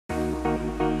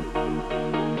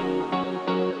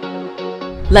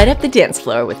Light up the dance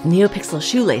floor with NeoPixel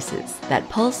shoelaces that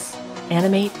pulse,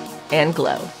 animate, and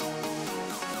glow.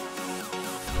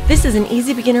 This is an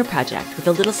easy beginner project with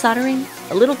a little soldering,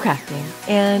 a little crafting,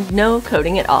 and no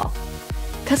coding at all.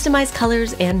 Customize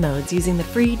colors and modes using the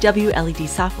free WLED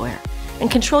software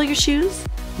and control your shoes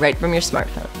right from your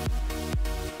smartphone.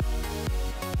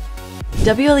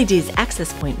 WLED's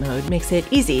access point mode makes it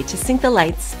easy to sync the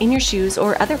lights in your shoes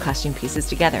or other costume pieces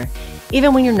together,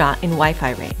 even when you're not in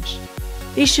Wi-Fi range.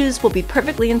 These shoes will be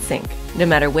perfectly in sync, no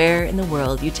matter where in the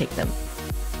world you take them.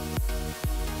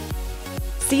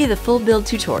 See the full build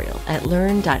tutorial at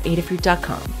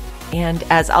learn.adafruit.com. And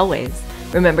as always,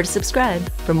 remember to subscribe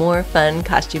for more fun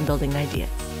costume building ideas.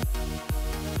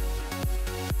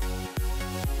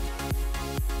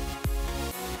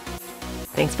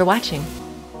 Thanks for watching.